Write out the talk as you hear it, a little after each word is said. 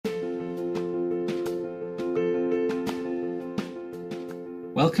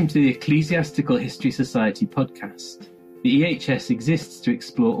Welcome to the Ecclesiastical History Society podcast. The EHS exists to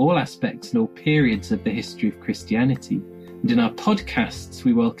explore all aspects and all periods of the history of Christianity, and in our podcasts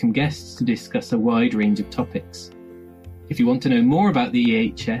we welcome guests to discuss a wide range of topics. If you want to know more about the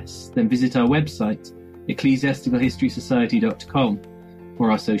EHS, then visit our website, ecclesiasticalhistorysociety.com,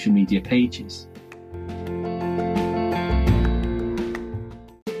 or our social media pages.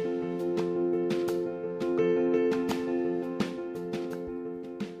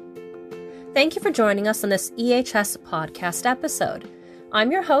 Thank you for joining us on this EHS podcast episode.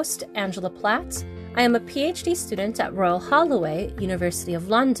 I'm your host, Angela Platt. I am a PhD student at Royal Holloway, University of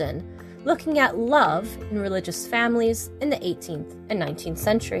London, looking at love in religious families in the 18th and 19th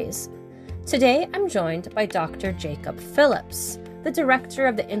centuries. Today, I'm joined by Dr. Jacob Phillips, the director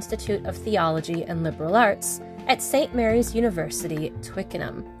of the Institute of Theology and Liberal Arts at St. Mary's University,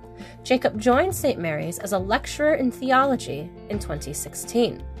 Twickenham. Jacob joined St. Mary's as a lecturer in theology in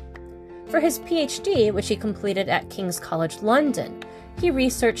 2016. For his PhD, which he completed at King's College London, he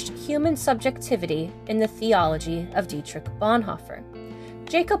researched human subjectivity in the theology of Dietrich Bonhoeffer.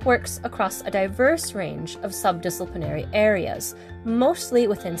 Jacob works across a diverse range of subdisciplinary areas, mostly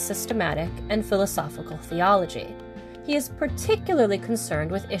within systematic and philosophical theology. He is particularly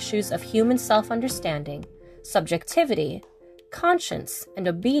concerned with issues of human self-understanding, subjectivity, conscience, and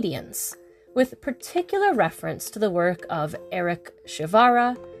obedience, with particular reference to the work of Erich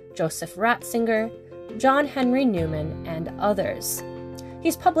Shivara, Joseph Ratzinger, John Henry Newman, and others.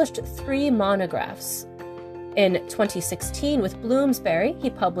 He's published 3 monographs. In 2016, with Bloomsbury, he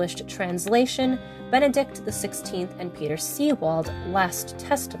published Translation, Benedict XVI and Peter Seewald, Last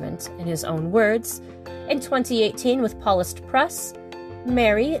Testament, in his own words. In 2018, with Paulist Press,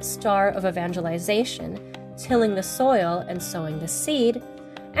 Mary, Star of Evangelization, Tilling the Soil and Sowing the Seed.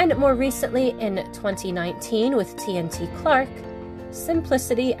 And more recently, in 2019, with T&T Clark,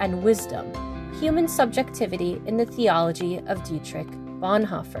 Simplicity and Wisdom, Human Subjectivity in the Theology of Dietrich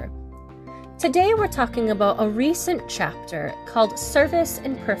Bonhoeffer. Today we're talking about a recent chapter called Service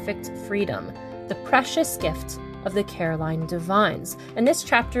in Perfect Freedom, the Precious Gift of the Caroline Divines. And this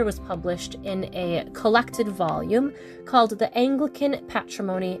chapter was published in a collected volume called The Anglican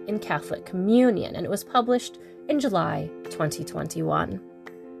Patrimony in Catholic Communion, and it was published in July 2021.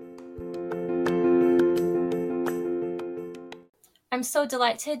 I'm so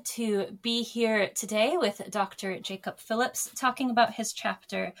delighted to be here today with Dr. Jacob Phillips talking about his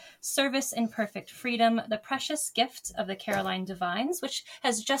chapter, Service in Perfect Freedom, the Precious Gift of the Caroline Divines, which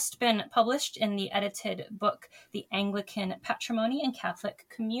has just been published in the edited book, The Anglican Patrimony in Catholic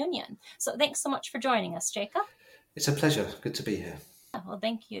Communion. So thanks so much for joining us, Jacob. It's a pleasure. Good to be here. Well,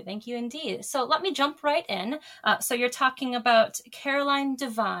 thank you. Thank you indeed. So let me jump right in. So you're talking about Caroline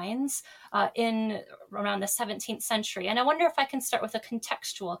Divines in around the 17th century. And I wonder if I can start with a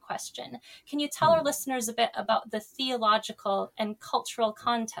contextual question. Can you tell our listeners a bit about the theological and cultural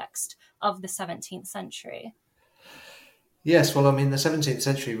context of the 17th century? Yes, well, I mean, the 17th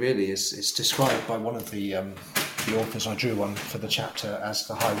century really is described by one of the authors I drew on for the chapter as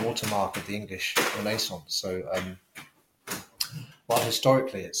the high watermark of the English Renaissance. So while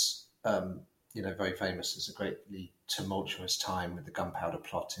historically it's very famous as a greatly tumultuous time with the Gunpowder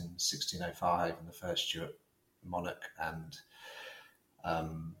Plot in 1605 and the first Stuart monarch and a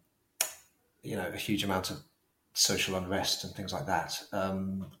huge amount of social unrest and things like that.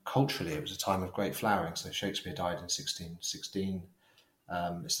 Culturally, it was a time of great flowering. So Shakespeare died in 1616.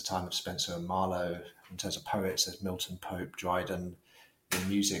 It's the time of Spenser and Marlowe. In terms of poets, there's Milton, Pope, Dryden. In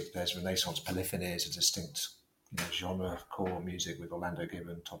music, there's Renaissance polyphony as a distinct genre of choral music with Orlando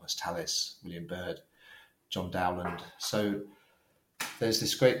Gibbon, Thomas Tallis, William Byrd, John Dowland. So there's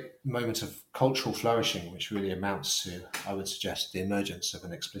this great moment of cultural flourishing, which really amounts to, I would suggest, the emergence of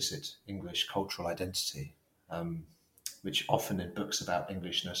an explicit English cultural identity, which often in books about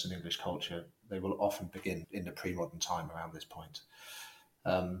Englishness and English culture, they will often begin in the pre-modern time around this point.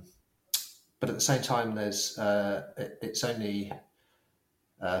 But at the same time, it's only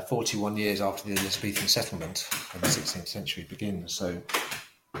 41 years after the Elizabethan settlement and the 16th century begins. So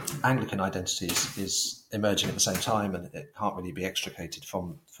Anglican identity is emerging at the same time, and it can't really be extricated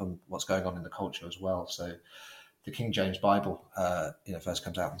from what's going on in the culture as well. So the King James Bible first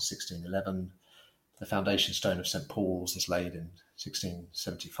comes out in 1611. The foundation stone of St. Paul's is laid in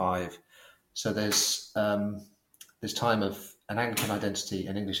 1675. So there's this time of an Anglican identity,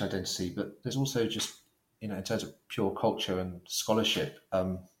 an English identity, but there's also just in terms of pure culture and scholarship,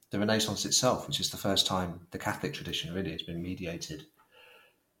 the Renaissance itself, which is the first time the Catholic tradition really has been mediated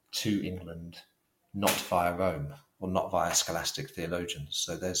to England, not via Rome or not via scholastic theologians.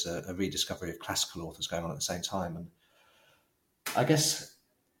 So there's a rediscovery of classical authors going on at the same time. And I guess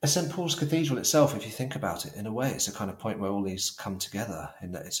St Paul's Cathedral itself, if you think about it, in a way, it's a kind of point where all these come together.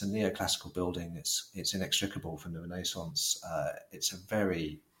 In that it's a neoclassical building. It's inextricable from the Renaissance. It's a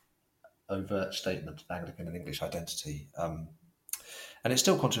very overt statement of Anglican and English identity, and it's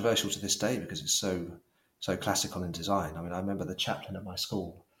still controversial to this day because it's so classical in design. I mean, I remember the chaplain at my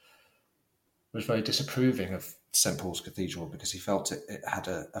school was very disapproving of St Paul's Cathedral because he felt it had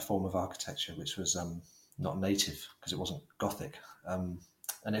a form of architecture which was not native because it wasn't Gothic.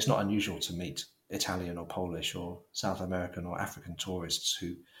 And it's not unusual to meet Italian or Polish or South American or African tourists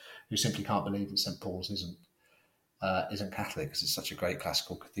who simply can't believe that St Paul's isn't Catholic because it's such a great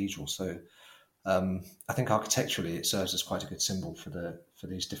classical cathedral. So I think architecturally it serves as quite a good symbol for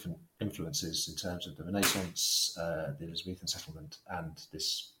these different influences in terms of the Renaissance, the Elizabethan settlement, and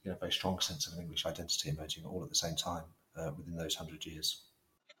this very strong sense of an English identity emerging all at the same time within those 100 years.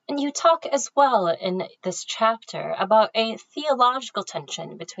 And you talk as well in this chapter about a theological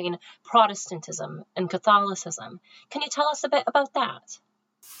tension between Protestantism and Catholicism. Can you tell us a bit about that?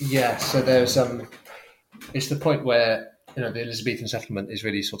 Yeah, so there's it's the point where the Elizabethan settlement is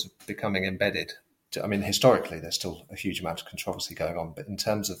really sort of becoming embedded. I mean, historically, there's still a huge amount of controversy going on, but in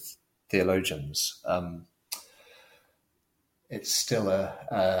terms of theologians, it's still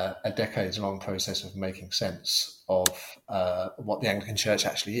a decades-long process of making sense of what the Anglican Church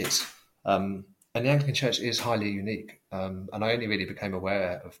actually is. And the Anglican Church is highly unique. And I only really became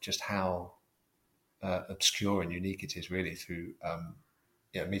aware of just how obscure and unique it is really through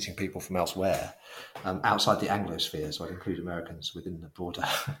meeting people from elsewhere, outside the Anglosphere. So I'd include Americans within the broader,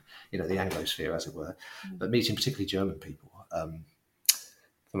 the Anglosphere, as it were, but meeting particularly German people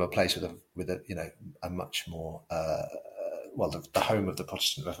from a place with a much more the home of the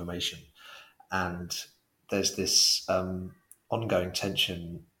Protestant Reformation, and there's this ongoing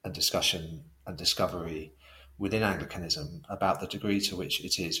tension and discussion and discovery within Anglicanism about the degree to which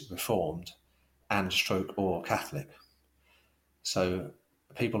it is Reformed and or Catholic. So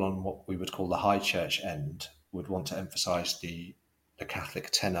people on what we would call the high church end would want to emphasise the Catholic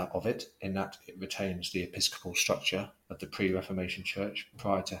tenor of it, in that it retains the episcopal structure of the pre-Reformation church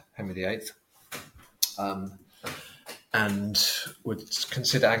prior to Henry VIII, and would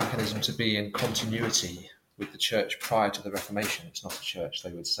consider Anglicanism to be in continuity with the church prior to the Reformation. It's not a church,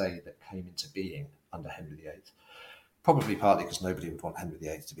 they would say, that came into being under Henry VIII, probably partly because nobody would want Henry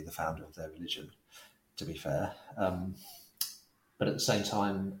VIII to be the founder of their religion, to be fair. But at the same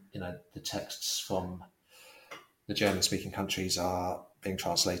time, the texts from the German-speaking countries are being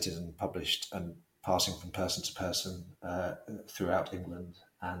translated and published and passing from person to person throughout England.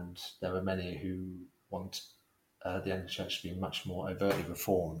 And there are many who want the Anglican Church to be much more overtly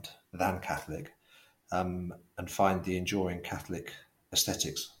Reformed than Catholic, and find the enduring Catholic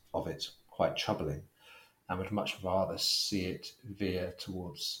aesthetics of it quite troubling, and would much rather see it veer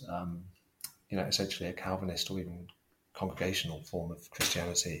towards, essentially a Calvinist or even congregational form of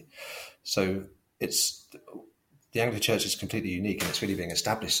Christianity. So the Anglican Church is completely unique, and it's really being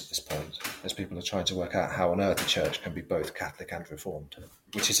established at this point as people are trying to work out how on earth the Church can be both Catholic and Reformed,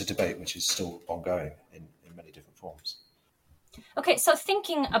 which is a debate which is still ongoing in many different forms. Okay, so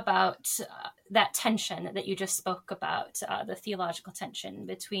thinking about that tension that you just spoke about, the theological tension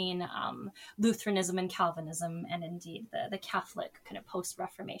between Lutheranism and Calvinism, and indeed the Catholic kind of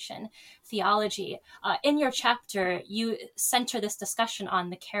post-Reformation theology, in your chapter, you center this discussion on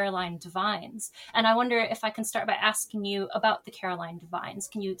the Caroline Divines. And I wonder if I can start by asking you about the Caroline Divines.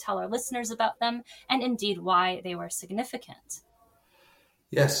 Can you tell our listeners about them, and indeed why they were significant?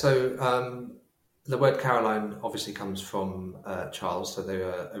 Yes, so the word Caroline obviously comes from Charles, so they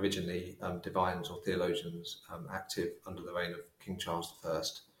were originally divines or theologians active under the reign of King Charles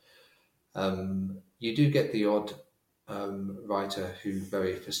I. You do get the odd writer who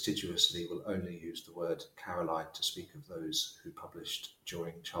very fastidiously will only use the word Caroline to speak of those who published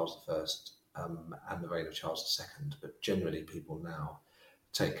during Charles I and the reign of Charles II, but generally people now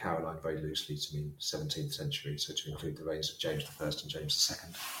take Caroline very loosely to mean 17th century, so to include the reigns of James I and James II.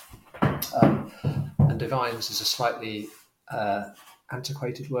 And divines is a slightly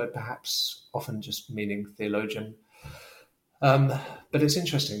antiquated word, perhaps, often just meaning theologian. But it's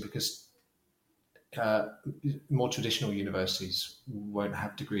interesting because more traditional universities won't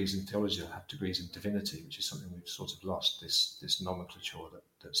have degrees in theology, they'll have degrees in divinity, which is something we've sort of lost, this nomenclature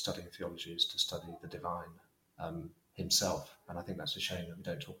that studying theology is to study the divine himself. And I think that's a shame that we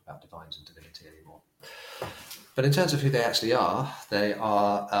don't talk about divines and divinity anymore. But in terms of who they actually are, they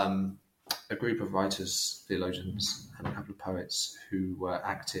are a group of writers, theologians, and a couple of poets who were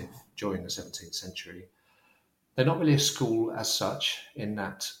active during the 17th century. They're not really a school as such, in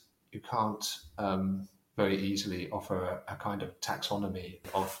that you can't very easily offer a kind of taxonomy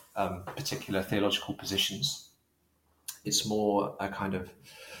of particular theological positions. It's more a kind of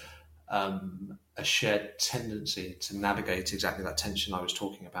a shared tendency to navigate exactly that tension I was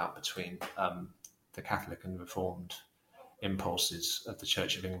talking about between the Catholic and Reformed impulses of the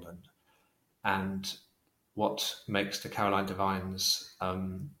Church of England. And what makes the Caroline Divines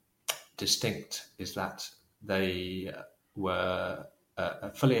distinct is that they were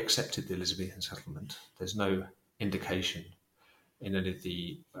fully accepted the Elizabethan settlement. There's no indication in any of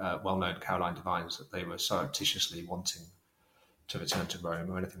the well-known Caroline Divines that they were surreptitiously wanting to return to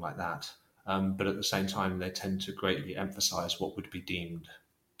Rome or anything like that. But at the same time, they tend to greatly emphasise what would be deemed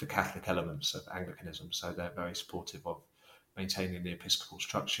the Catholic elements of Anglicanism. So they're very supportive of maintaining the episcopal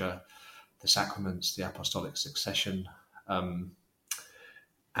structure, the sacraments, the apostolic succession,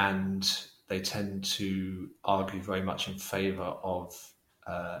 and they tend to argue very much in favour of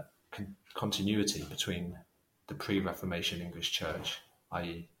continuity between the pre-Reformation English Church,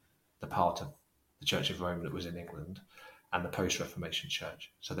 i.e. the part of the Church of Rome that was in England, and the post-Reformation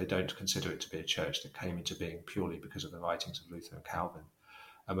Church. So they don't consider it to be a church that came into being purely because of the writings of Luther and Calvin,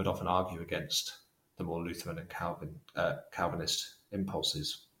 and would often argue against the more Lutheran and Calvinist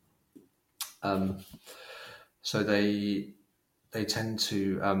impulses. So they tend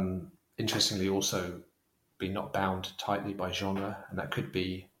to, interestingly, also be not bound tightly by genre, and that could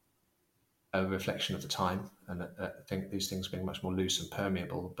be a reflection of the time, and I think these things being much more loose and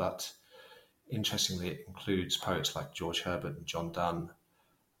permeable, but interestingly, it includes poets like George Herbert and John Donne,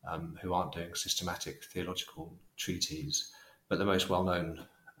 who aren't doing systematic theological treatises, but the most well-known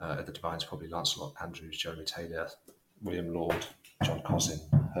at the Divines probably Lancelot Andrewes, Jeremy Taylor, William Laud, John Cosin,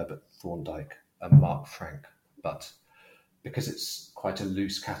 Herbert Thorndike, and Mark Frank. But because it's quite a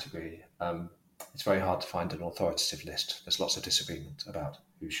loose category, it's very hard to find an authoritative list. There's lots of disagreement about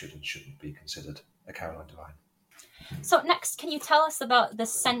who should and shouldn't be considered a Caroline Divine. So next, can you tell us about the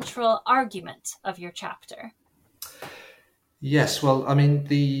central argument of your chapter? Yes, well, I mean,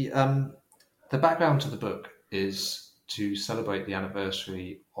 the background to the book is to celebrate the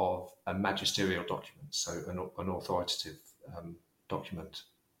anniversary of a magisterial document, so an authoritative document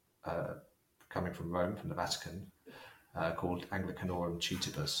coming from Rome, from the Vatican, called Anglicanorum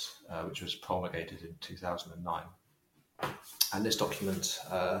Citibus, which was promulgated in 2009. And this document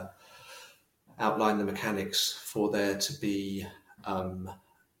outlined the mechanics for there to be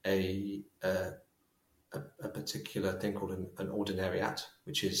a particular thing called an ordinariate,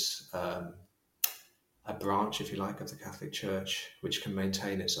 which is a branch, if you like, of the Catholic Church, which can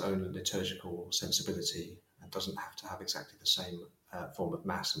maintain its own liturgical sensibility and doesn't have to have exactly the same form of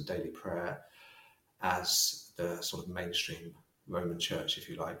Mass and daily prayer as the sort of mainstream Roman Church, if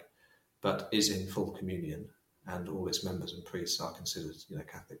you like, but is in full communion, and all its members and priests are considered,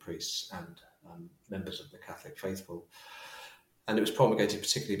 Catholic priests and members of the Catholic faithful. And it was promulgated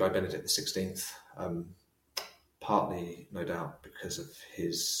particularly by Benedict XVI, partly, no doubt, because of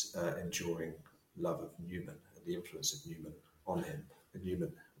his enduring love of Newman and the influence of Newman on him. And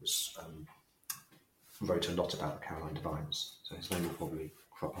Newman wrote a lot about the Caroline Divines, so his name will probably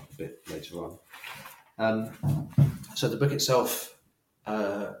crop up a bit later on. So the book itself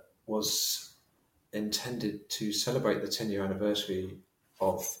was intended to celebrate the 10-year anniversary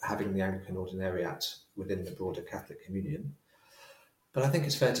of having the Anglican Ordinariate within the broader Catholic communion. But I think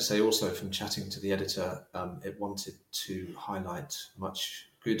it's fair to say also, from chatting to the editor, it wanted to highlight much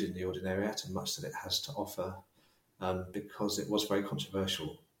good in the Ordinariate and much that it has to offer, because it was very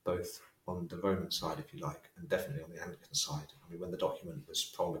controversial, both on the Roman side, if you like, and definitely on the Anglican side. I mean, when the document was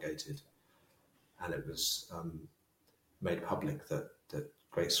promulgated and it was made public that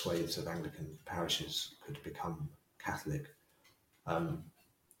great swathes of Anglican parishes could become Catholic,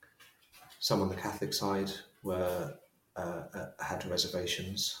 some on the Catholic side had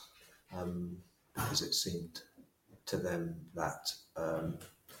reservations, because it seemed to them that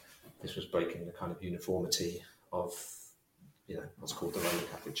this was breaking the kind of uniformity of, what's called the Roman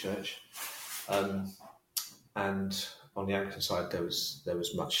Catholic Church. And on the Anglican side, there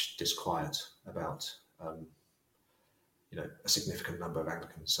was much disquiet about, a significant number of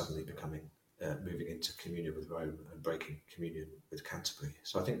Anglicans suddenly moving into communion with Rome and breaking communion with Canterbury.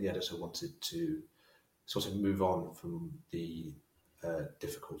 So I think the editor wanted to sort of move on from the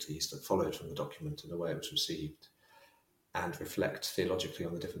difficulties that followed from the document and the way it was received, and reflect theologically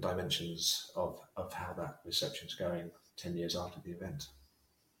on the different dimensions of how that reception is going 10 years after the event.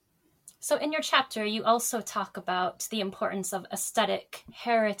 So in your chapter, you also talk about the importance of aesthetic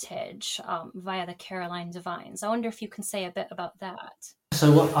heritage via the Caroline Divines. I wonder if you can say a bit about that.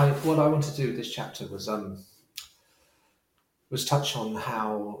 So what I want to do with this chapter was touch on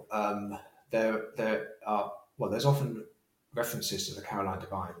how there's often references to the Caroline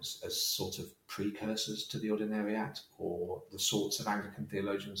Divines as sort of precursors to the Ordinariate, or the sorts of Anglican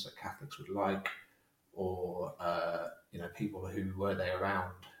theologians that Catholics would like, or people who were they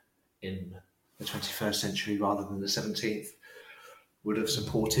around in the 21st century rather than the 17th would have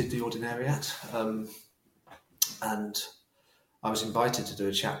supported the Ordinariate. And I was invited to do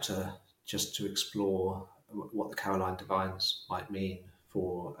a chapter just to explore what the Caroline Divines might mean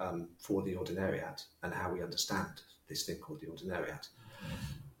for the Ordinariate and how we understand this thing called the Ordinariate.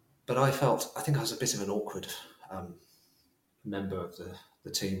 But I think I was a bit of an awkward member of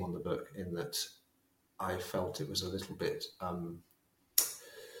the team on the book, in that I felt it was a little bit,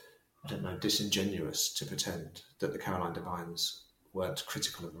 disingenuous to pretend that the Caroline Divines weren't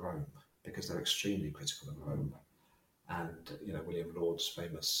critical of Rome, because they're extremely critical of Rome. And, William Laud's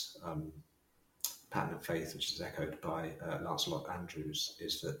famous pattern of faith, which is echoed by Lancelot Andrewes,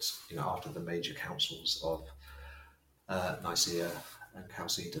 is that, after the major councils of Nicaea and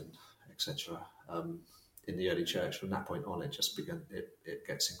Chalcedon, etc., in the early church, from that point on, it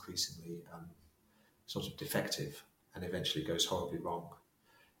gets increasingly sort of defective and eventually goes horribly wrong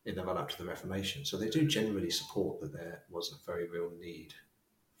in the run-up to the Reformation. So they do generally support that there was a very real need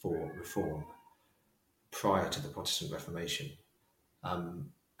for reform prior to the Protestant Reformation,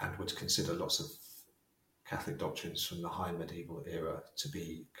 and would consider lots of Catholic doctrines from the high medieval era to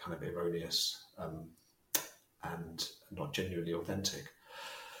be kind of erroneous and not genuinely authentic.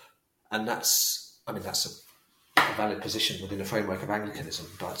 And that's a valid position within the framework of Anglicanism,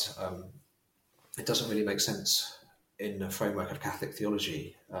 but it doesn't really make sense in the framework of Catholic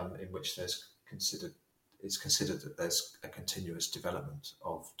theology, in which it's considered that there's a continuous development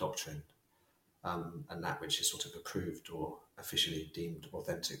of doctrine, and that which is sort of approved or officially deemed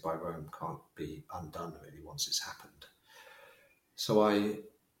authentic by Rome can't be undone really once it's happened. So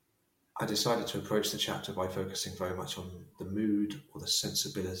I decided to approach the chapter by focusing very much on the mood or the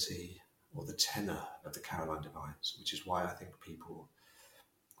sensibility or the tenor of the Caroline Divines, which is why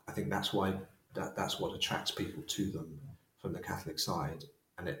that's what attracts people to them from the Catholic side,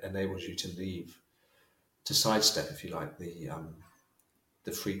 and it enables you to sidestep, if you like,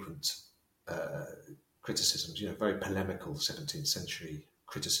 the frequent criticisms, very polemical 17th century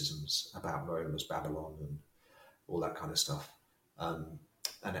criticisms about Rome as Babylon and all that kind of stuff.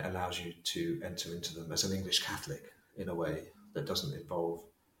 And it allows you to enter into them as an English Catholic in a way that doesn't involve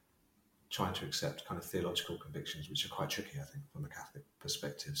trying to accept kind of theological convictions, which are quite tricky, I think, from a Catholic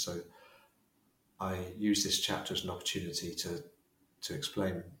perspective. So I use this chapter as an opportunity to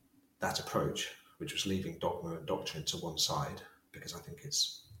explain that approach, which was leaving dogma and doctrine to one side, because I think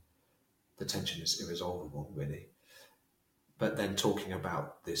the tension is irresolvable, really. But then talking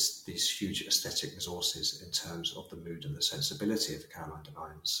about these huge aesthetic resources in terms of the mood and the sensibility of the Caroline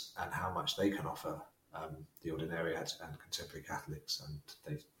Divines and how much they can offer the Ordinariate and contemporary Catholics. And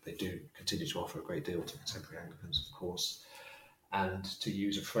they do continue to offer a great deal to contemporary Anglicans, of course. And to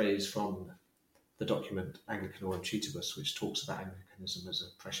use a phrase from the document Anglicanorum Tutibus, which talks about Anglicanism as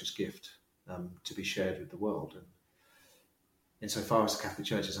a precious gift to be shared with the world. And insofar as the Catholic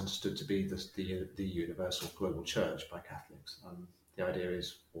Church is understood to be the universal global church by Catholics, the idea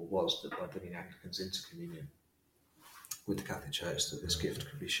is, or was, that by bringing Anglicans into communion with the Catholic Church, that this gift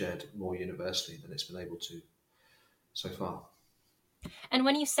could be shared more universally than it's been able to so far. And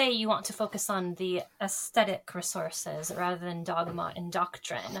when you say you want to focus on the aesthetic resources rather than dogma and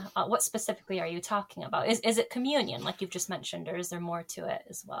doctrine, what specifically are you talking about? Is it communion, like you've just mentioned, or is there more to it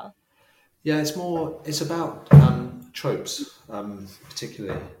as well? Yeah, it's about tropes,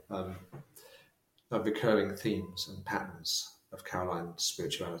 particularly recurring themes and patterns of Caroline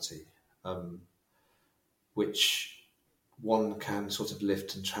spirituality, which one can sort of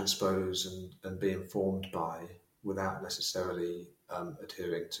lift and transpose and be informed by without necessarily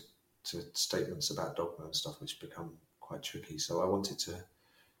adhering to statements about dogma and stuff, which become quite tricky. So I wanted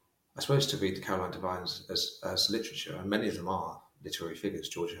to read the Caroline Divines as literature, and many of them are literary figures.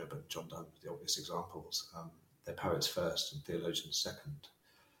 George Herbert, John Donne, the obvious examples. They're poets first and theologians second.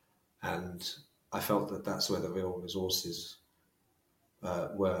 And I felt that that's where the real resources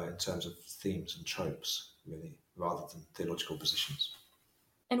were in terms of themes and tropes, really, rather than theological positions.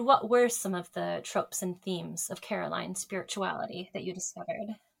 And what were some of the tropes and themes of Caroline spirituality that you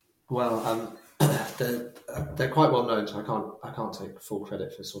discovered? Well, they're quite well known, so I can't take full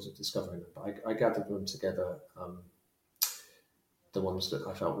credit for sort of discovering them. But I gathered them together. The ones that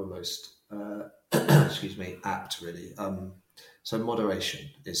I felt were most, apt, really. So moderation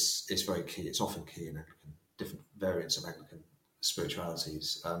is very key. It's often key in Anglican, different variants of Anglican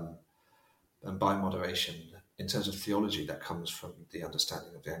spiritualities. And by moderation, in terms of theology, that comes from the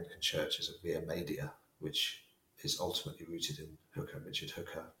understanding of the Anglican Church as a via media, which is ultimately rooted in Hooker, Richard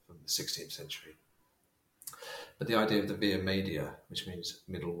Hooker, from the 16th century. But the idea of the via media, which means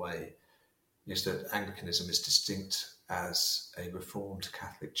middle way, is that Anglicanism is distinct as a Reformed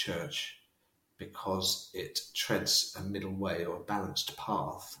Catholic Church because it treads a middle way or a balanced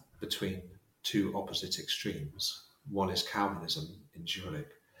path between two opposite extremes. One is Calvinism in Zurich,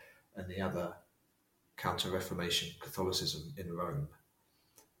 and the other Counter-Reformation Catholicism in Rome.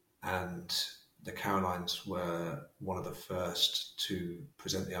 And the Carolines were one of the first to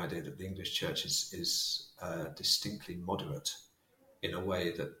present the idea that the English Church is distinctly moderate in a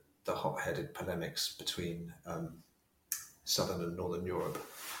way that the hot-headed polemics between Southern and Northern Europe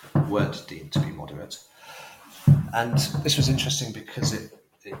weren't deemed to be moderate. And this was interesting because it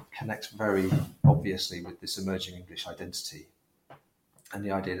connects very obviously with this emerging English identity and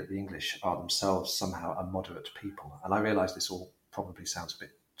the idea that the English are themselves somehow a moderate people. And I realise this all probably sounds a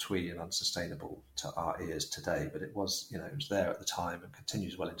bit twee and unsustainable to our ears today, but it was, it was there at the time and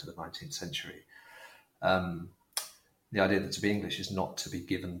continues well into the 19th century. The idea that to be English is not to be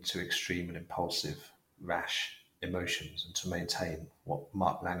given to extreme and impulsive, rash emotions, and to maintain what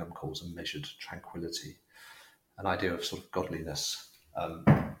Mark Langham calls a measured tranquility, an idea of sort of godliness,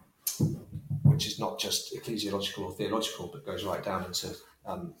 which is not just ecclesiological or theological, but goes right down into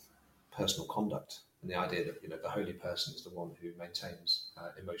personal conduct, and the idea that the holy person is the one who maintains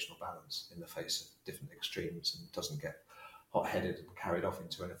emotional balance in the face of different extremes and doesn't get hot-headed and carried off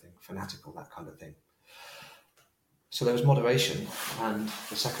into anything fanatical, that kind of thing. So there was moderation, and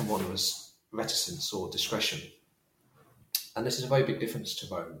the second one was reticence or discretion. And this is a very big difference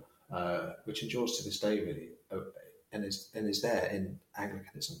to Rome, which endures to this day, really, and is there in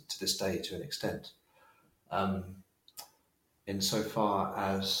Anglicanism to this day to an extent. Insofar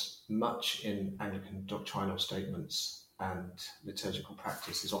as much in Anglican doctrinal statements and liturgical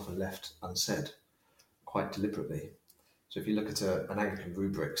practice is often left unsaid, quite deliberately. So if you look at an Anglican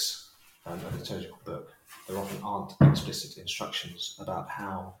rubrics, a liturgical book, there often aren't explicit instructions about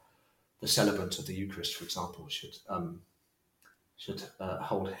how the celebrant of the Eucharist, for example, should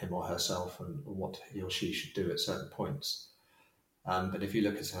hold him or herself and what he or she should do at certain points. But if you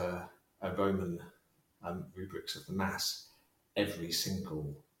look at a Roman rubrics of the Mass, every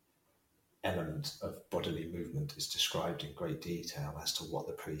single element of bodily movement is described in great detail as to what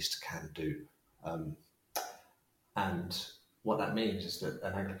the priest can do. And what that means is that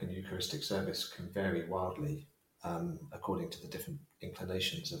an Anglican Eucharistic service can vary wildly according to the different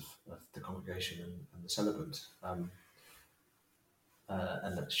inclinations of the congregation and the celebrant.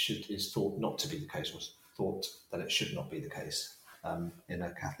 And that is thought not to be the case, or thought that it should not be the case in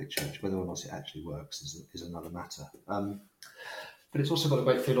a Catholic Church. Whether or not it actually works is another matter. But it's also got a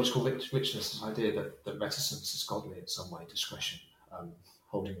great theological richness, this idea that reticence is godly in some way, discretion,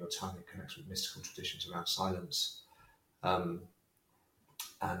 holding your tongue, it connects with mystical traditions around silence. And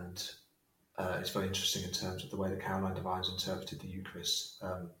it's very interesting in terms of the way the Caroline Divines interpreted the Eucharist,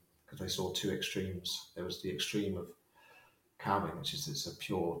 because they saw two extremes. There was the extreme of Calvin, which is it's a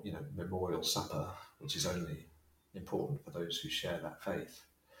pure, memorial supper, which is only important for those who share that faith.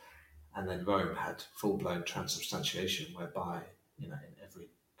 And then Rome had full-blown transubstantiation, whereby, in every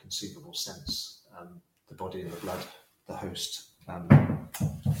conceivable sense, the body and the blood, the host,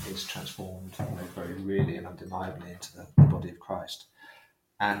 is transformed, very really and undeniably into the body of Christ.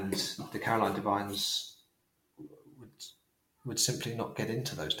 And the Caroline Divines would simply not get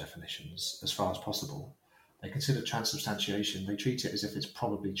into those definitions as far as possible. They consider transubstantiation, they treat it as if it's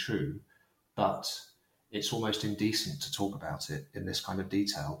probably true, but it's almost indecent to talk about it in this kind of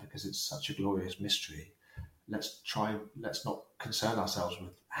detail because it's such a glorious mystery. Let's not concern ourselves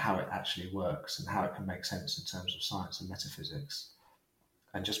with how it actually works and how it can make sense in terms of science and metaphysics,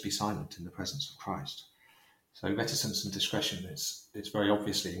 and just be silent in the presence of Christ. So reticence and discretion, it's very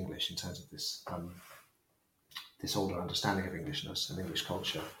obviously English in terms of this this older understanding of Englishness and English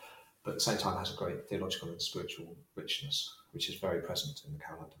culture, but at the same time has a great theological and spiritual richness, which is very present in the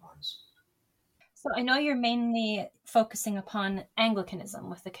Caroline Divines. So I know you're mainly focusing upon Anglicanism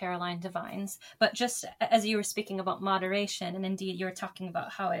with the Caroline Divines, but just as you were speaking about moderation, and indeed you were talking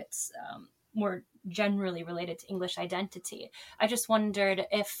about how it's more generally related to English identity, I just wondered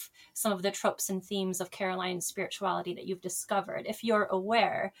if some of the tropes and themes of Caroline spirituality that you've discovered, if you're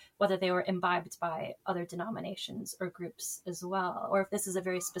aware whether they were imbibed by other denominations or groups as well, or if this is a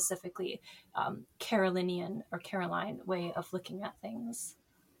very specifically Carolinian or Caroline way of looking at things.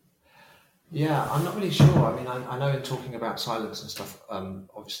 Yeah, I'm not really sure. I mean, I know in talking about silence and stuff,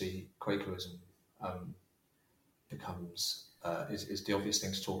 obviously Quakerism becomes is the obvious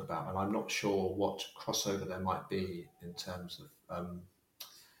thing to talk about, and I'm not sure what crossover there might be in terms of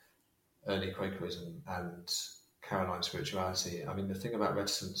early Quakerism and Caroline spirituality. I mean, the thing about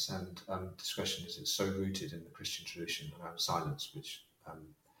reticence and discretion is it's so rooted in the Christian tradition around silence, which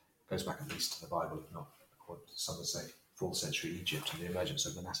goes back at least to the Bible, if not, according to some would say, 4th century Egypt and the emergence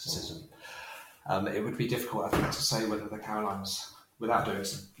of monasticism. It would be difficult, I think, to say whether the Carolines, without doing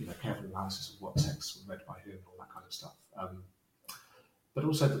some careful analysis of what texts were read by whom and all that kind of stuff, but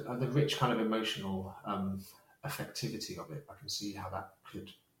also the rich kind of emotional affectivity of it. I can see how that could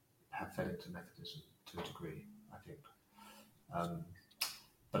have fed into Methodism to a degree, I think.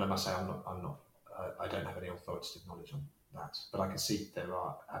 But I must say, I don't have any authoritative knowledge on that. But I can see there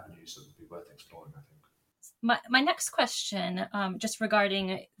are avenues that would be worth exploring, I think. My next question, just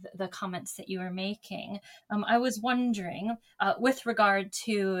regarding the comments that you were making, I was wondering, with regard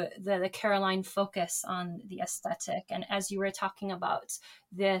to the Caroline focus on the aesthetic, and as you were talking about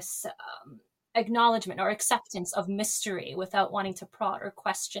this acknowledgement or acceptance of mystery without wanting to prod or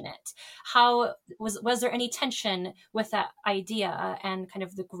question it, how was there any tension with that idea and kind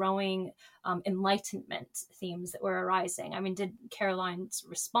of the growing enlightenment themes that were arising? I mean, did Carolines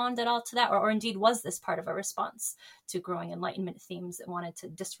respond at all to that, or indeed was this part of a response to growing enlightenment themes that wanted to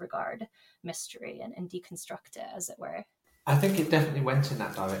disregard mystery and deconstruct it, as it were? I think it definitely went in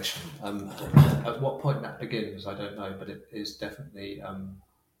that direction. At what point that begins, I don't know, but it is definitely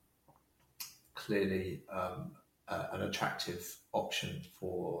clearly an attractive option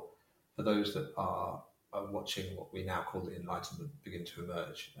for those that are watching what we now call the Enlightenment begin to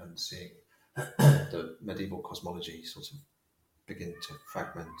emerge and seeing the medieval cosmology sort of begin to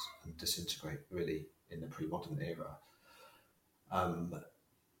fragment and disintegrate really in the pre-modern era.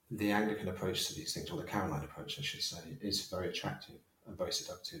 The Anglican approach to these things, or the Caroline approach, I should say, is very attractive and very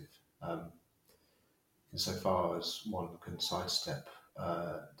seductive, insofar as one can sidestep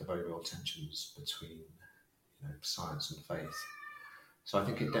the very real tensions between science and faith. So I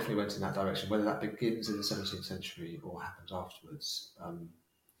think it definitely went in that direction. Whether that begins in the 17th century or happens afterwards,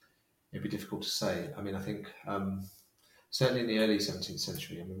 it'd be difficult to say. I mean, I think certainly in the early 17th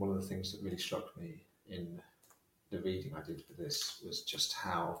century, I mean, one of the things that really struck me in the reading I did for this was just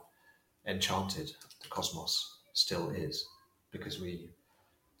how enchanted the cosmos still is, because we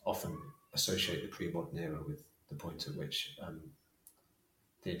often associate the pre-modern era with the point at which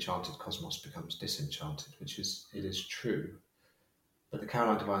the enchanted cosmos becomes disenchanted, it is true. But the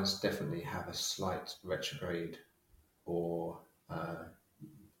Caroline Divines definitely have a slight retrograde or,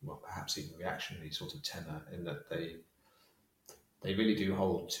 perhaps even reactionary sort of tenor, in that they really do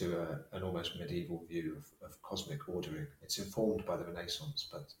hold to an almost medieval view of cosmic ordering. It's informed by the Renaissance,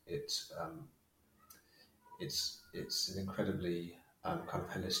 but it's an incredibly kind of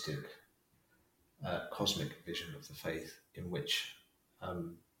holistic cosmic vision of the faith, in which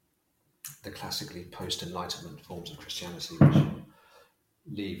the classically post-Enlightenment forms of Christianity, which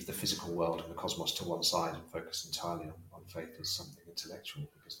leave the physical world and the cosmos to one side and focus entirely on faith as something intellectual,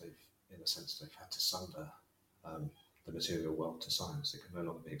 because they've had to sunder the material world to science. It can no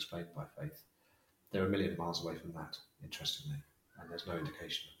longer be explained by faith. They're a million miles away from that, interestingly, and there's no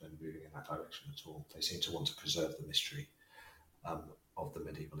indication of them moving in that direction at all. They seem to want to preserve the mystery of the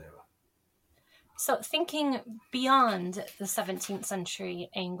medieval era. So thinking beyond the 17th century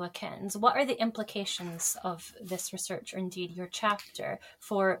Anglicans, what are the implications of this research, or indeed your chapter,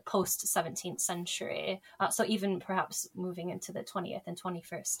 for post-17th century? So even perhaps moving into the 20th and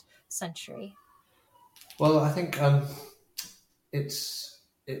 21st century? Well, I think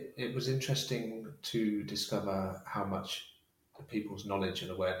it was interesting to discover how much the people's knowledge and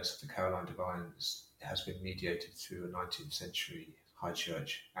awareness of the Caroline Divines has been mediated through a 19th century High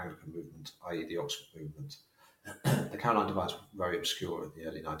Church Anglican movement, i.e. the Oxford movement. The Caroline Divines were very obscure in the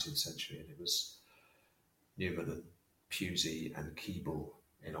early 19th century, and it was Newman and Pusey and Keble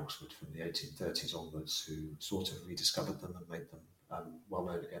in Oxford from the 1830s onwards who sort of rediscovered them and made them well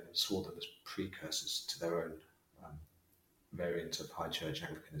known again, and saw them as precursors to their own variant of High Church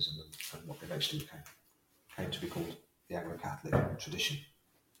Anglicanism and what eventually came to be called the Anglo-Catholic tradition.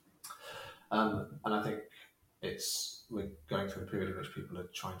 And I think we're going through a period in which people are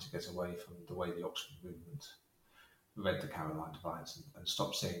trying to get away from the way the Oxford movement read the Caroline Divines and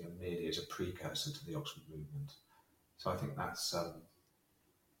stop seeing them merely as a precursor to the Oxford movement. So I think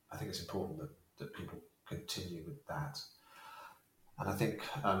I think it's important that people continue with that. And I think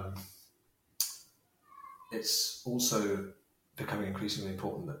it's also becoming increasingly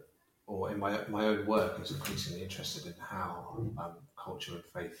important that, or in my own work, is increasingly interested in how culture and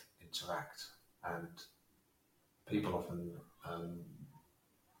faith interact. And people often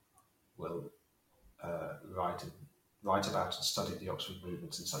will write write about and study the Oxford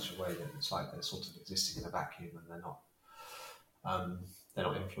movements in such a way that it's like they're sort of existing in a vacuum and they're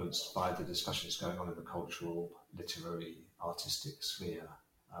not influenced by the discussions going on in the cultural, literary, artistic sphere,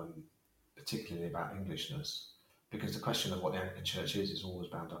 particularly about Englishness, because the question of what the Anglican Church is always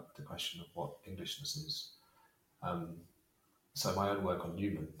bound up with the question of what Englishness is. So my own work on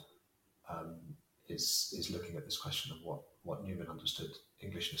Newman is looking at this question of what Newman understood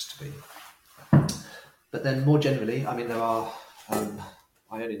Englishness to be. But then more generally, I mean, there are,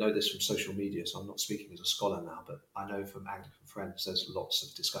 I only know this from social media, so I'm not speaking as a scholar now, but I know from Anglican friends there's lots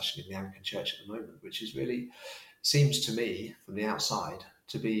of discussion in the Anglican Church at the moment, which is really, seems to me, from the outside,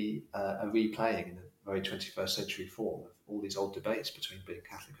 to be a replaying in a very 21st century form of all these old debates between being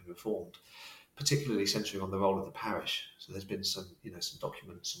Catholic and Reformed, particularly centering on the role of the parish. So there's been some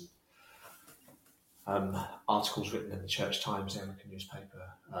documents and articles written in the Church Times, the Anglican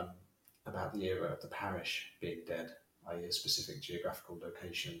newspaper, about the era of the parish being dead, i.e. a specific geographical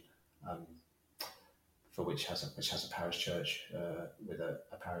location for which has a parish church with a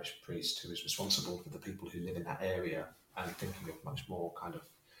parish priest who is responsible for the people who live in that area, and thinking of much more kind of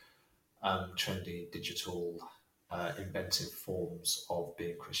trendy, digital, inventive forms of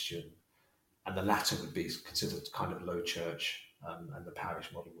being Christian. And the latter would be considered kind of low church, and the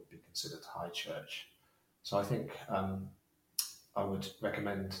parish model would be considered high church. So I think I would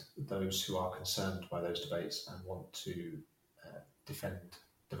recommend those who are concerned by those debates and want to defend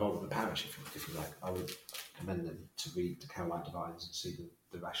the role of the parish, if you like, I would recommend them to read the Caroline Divines and see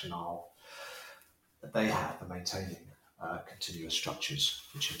the rationale that they have for maintaining continuous structures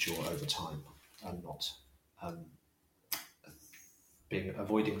which endure over time and not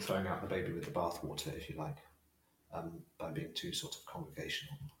avoiding throwing out the baby with the bathwater, if you like, by being too sort of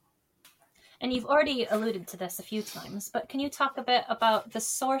congregational. And you've already alluded to this a few times, but can you talk a bit about the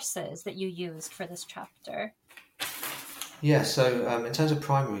sources that you used for this chapter? Yeah, so in terms of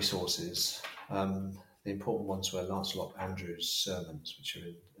primary sources, the important ones were Lancelot Andrews' sermons, which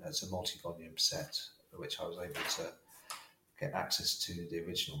are it's a multi-volume set, for which I was able to get access to the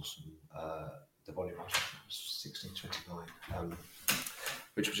originals from the volume of 1629,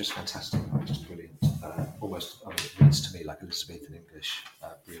 which was just fantastic, just brilliant. Almost, it reads to me like Elizabethan English,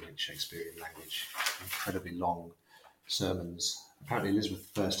 brilliant Shakespearean language, incredibly long sermons. Apparently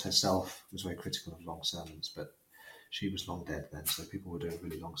Elizabeth I herself was very critical of long sermons, but she was long dead then, so people were doing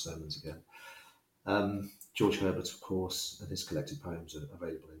really long sermons again. George Herbert, of course, and his collected poems are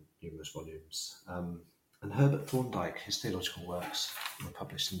available in numerous volumes. And Herbert Thorndike, his theological works were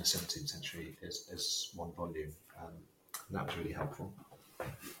published in the 17th century as one volume, and that was really helpful.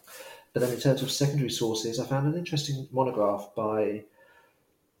 But then in terms of secondary sources, I found an interesting monograph by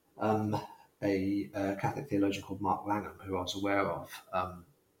a Catholic theologian called Mark Langham, who I was aware of,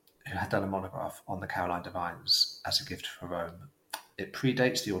 who had done a monograph on the Caroline Divines as a gift for Rome. It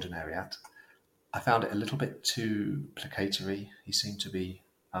predates the Ordinariate. I found it a little bit too placatory. He seemed to be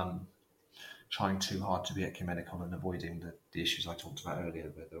trying too hard to be ecumenical and avoiding the issues I talked about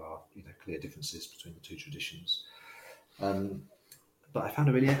earlier, where there are clear differences between the two traditions. But I found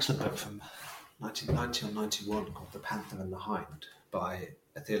a really excellent book from 1990 or 91 called The Panther and the Hind by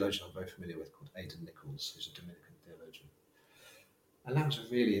a theologian I'm very familiar with called Aidan Nichols, who's a Dominican theologian. And that was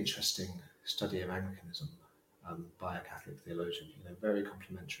a really interesting study of Anglicanism by a Catholic theologian, very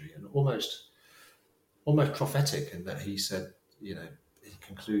complimentary and almost prophetic in that he said, he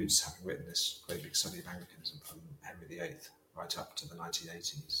concludes, having written this great big study of Anglicanism from Henry VIII right up to the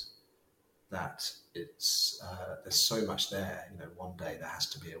 1980s, that it's there's so much there. One day there has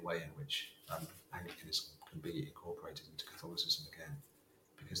to be a way in which Anglicanism can be incorporated into Catholicism again,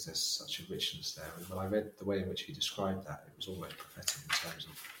 because there's such a richness there. And when I read the way in which he described that, it was almost prophetic in terms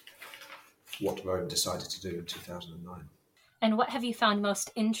of what Rome decided to do in 2009. And what have you found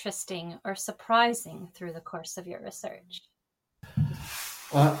most interesting or surprising through the course of your research?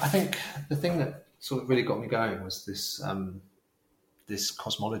 I think the thing that sort of really got me going was this this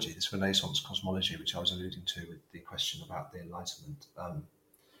cosmology, this Renaissance cosmology, which I was alluding to with the question about the Enlightenment.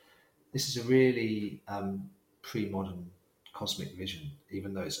 This is a really pre-modern cosmic vision,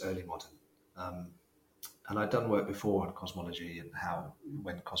 even though it's early modern. And I'd done work before on cosmology and how,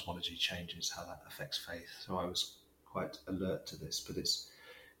 when cosmology changes, how that affects faith. So I was quite alert to this, but it's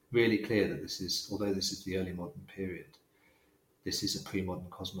really clear that this is, although this is the early modern period, this is a pre-modern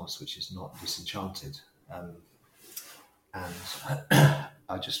cosmos which is not disenchanted. And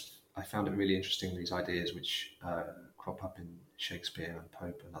I found it really interesting, these ideas which crop up in Shakespeare and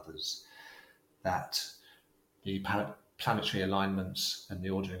Pope and others, that the planetary alignments and the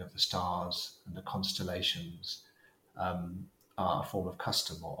ordering of the stars and the constellations are a form of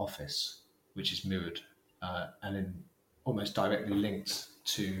custom or office, which is mirrored. And in almost directly linked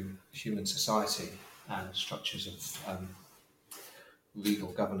to human society and structures of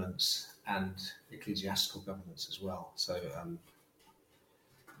legal governance and ecclesiastical governance as well. So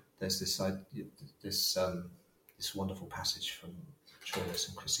there's this wonderful passage from Troilus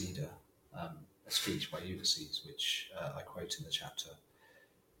and Cressida, a speech by Ulysses, which I quote in the chapter,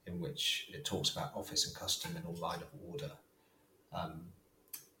 in which it talks about office and custom in all line of order,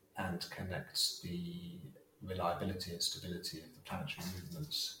 and connects the reliability and stability of the planetary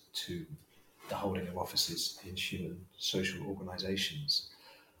movements to the holding of offices in human social organisations.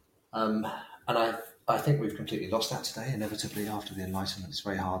 And I think we've completely lost that today. Inevitably, after the Enlightenment, it's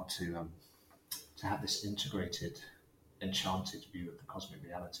very hard to have this integrated, enchanted view of the cosmic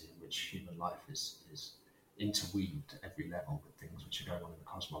reality in which human life is interweaved at every level with things which are going on in the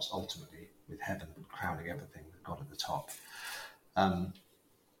cosmos, ultimately with heaven crowning everything, with God at the top. And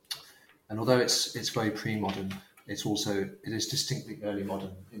although it's very pre-modern, it is distinctly early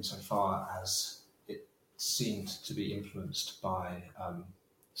modern insofar as it seemed to be influenced by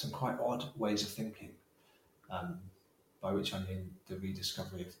some quite odd ways of thinking, by which I mean the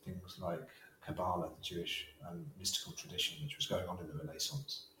rediscovery of things like Kabbalah, the Jewish mystical tradition, which was going on in the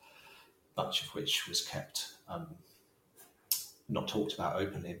Renaissance, much of which was kept not talked about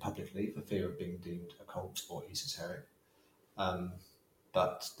openly and publicly for fear of being deemed occult or esoteric.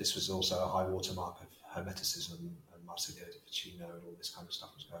 But this was also a high watermark of Hermeticism and Marsilio di Ficino, and all this kind of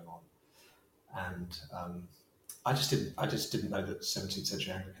stuff was going on. And I just didn't know that 17th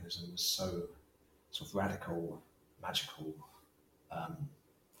century Anglicanism was so sort of radical, magical,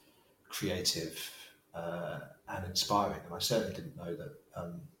 creative, and inspiring. And I certainly didn't know that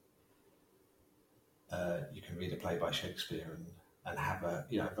you can read a play by Shakespeare and have a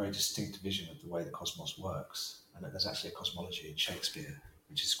very distinct vision of the way the cosmos works, and that there's actually a cosmology in Shakespeare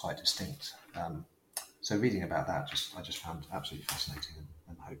which is quite distinct. So reading about that, I just found absolutely fascinating,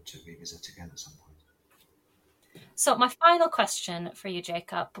 and hope to revisit again at some point. So my final question for you,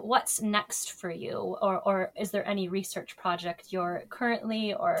 Jacob, what's next for you? Or is there any research project you're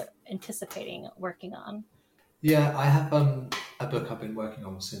currently or anticipating working on? Yeah, I have a book I've been working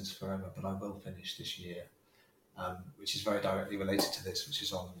on since forever, but I will finish this year, which is very directly related to this, which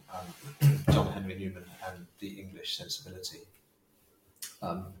is on John Henry Newman and the English sensibility,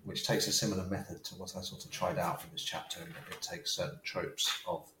 which takes a similar method to what I sort of tried out in this chapter, and it takes certain tropes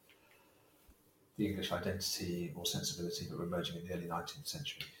of the English identity or sensibility that were emerging in the early 19th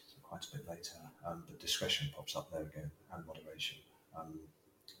century, so quite a bit later. But discretion pops up there again, and moderation,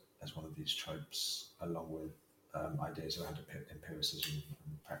 as one of these tropes, along with ideas around empiricism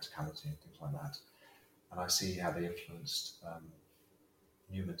and practicality and things like that. And I see how they influenced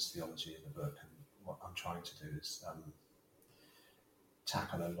Newman's theology in the book, and what I'm trying to do is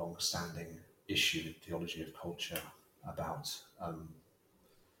tackle a long-standing issue in theology of culture about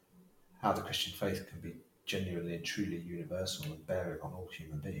how the Christian faith can be genuinely and truly universal and bearing on all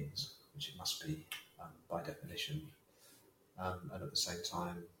human beings, which it must be by definition, and at the same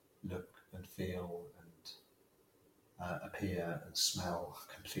time look and feel and appear and smell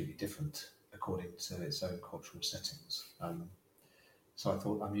completely different according to its own cultural settings. So I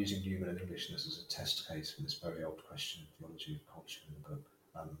thought I'm using Newman and Englishness as a test case for this very old question of theology of culture in the book.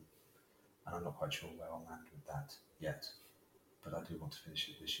 And I'm not quite sure where I'll land with that yet, but I do want to finish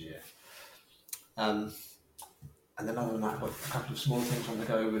it this year. And then other than that, I've got a couple of small things on the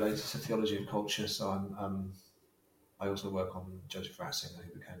go related to theology of culture. So I also work on Joseph Ratzinger,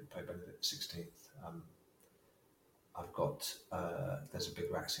 who became Pope Benedict XVI. I've got, there's a big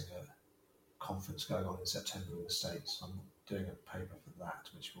Ratzinger conference going on in September in the States. I'm doing a paper for that,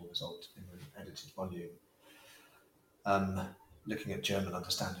 which will result in an edited volume, looking at German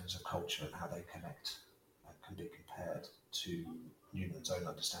understandings of culture and how they connect and can be compared to Newman's own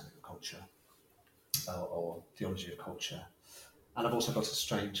understanding of culture, or theology of culture. And I've also got a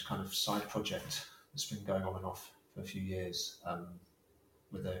strange kind of side project that's been going on and off for a few years,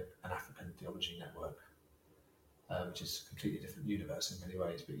 with an African theology network, which is a completely different universe in many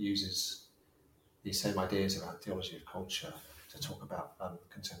ways, but uses these same ideas around theology of culture to talk about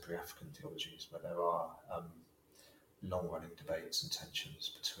contemporary African theologies, where there are long-running debates and tensions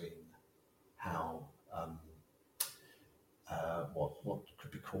between how what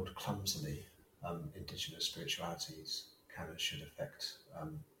could be called clumsily indigenous spiritualities can and should affect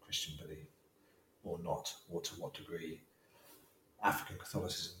Christian belief or not, or to what degree African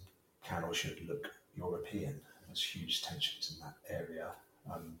Catholicism can or should look European. There's huge tensions in that area.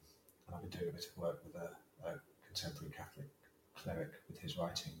 And I've been doing a bit of work with a contemporary Catholic cleric with his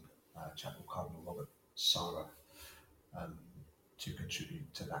writing, a chap called Cardinal Robert Sarah, to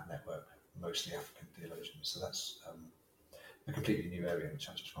contribute to that network, mostly African theologians. So that's a completely new area, which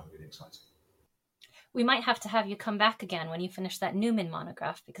I just find really exciting. We might have to have you come back again when you finish that Newman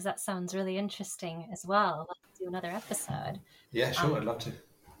monograph, because that sounds really interesting as well. Let's do another episode. Yeah, sure, I'd love to.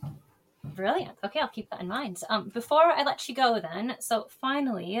 Brilliant. Okay, I'll keep that in mind. Before I let you go then, so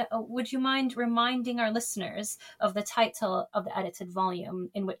finally, would you mind reminding our listeners of the title of the edited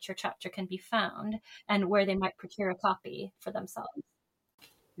volume in which your chapter can be found and where they might procure a copy for themselves?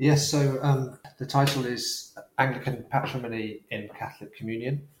 Yes, so the title is Anglican Patrimony in Catholic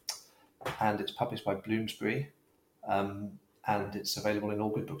Communion, and it's published by Bloomsbury, and it's available in all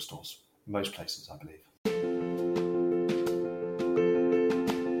good bookstores, most places, I believe.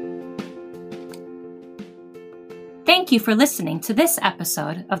 Thank you for listening to this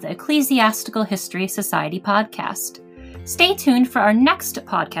episode of the Ecclesiastical History Society podcast. Stay tuned for our next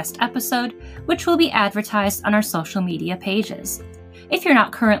podcast episode, which will be advertised on our social media pages. If you're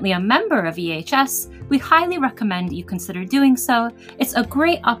not currently a member of EHS, we highly recommend you consider doing so. It's a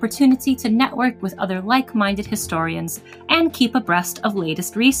great opportunity to network with other like-minded historians and keep abreast of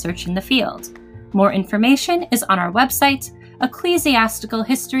latest research in the field. More information is on our website,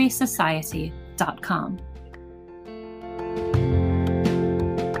 ecclesiasticalhistorysociety.com.